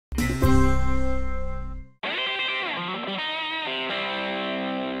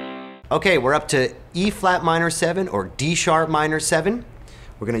Okay, we're up to E flat minor 7 or D sharp minor 7.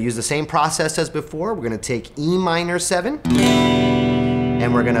 We're going to use the same process as before. We're going to take E minor 7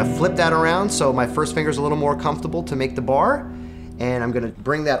 and we're going to flip that around so my first finger is a little more comfortable to make the bar. And I'm going to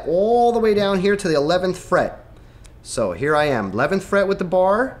bring that all the way down here to the 11th fret. So here I am, 11th fret with the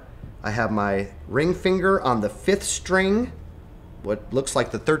bar. I have my ring finger on the 5th string, what looks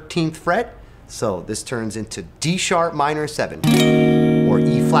like the 13th fret. So this turns into D sharp minor 7 or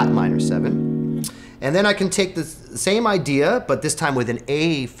E flat minor 7. And then I can take the same idea, but this time with an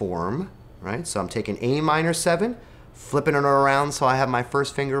A form, right? So I'm taking A minor 7, flipping it around so I have my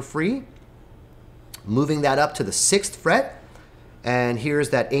first finger free, moving that up to the 6th fret. And here's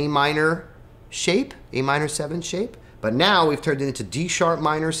that A minor shape, A minor 7 shape. But now we've turned it into D sharp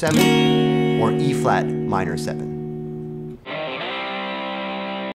minor 7 or E flat minor 7.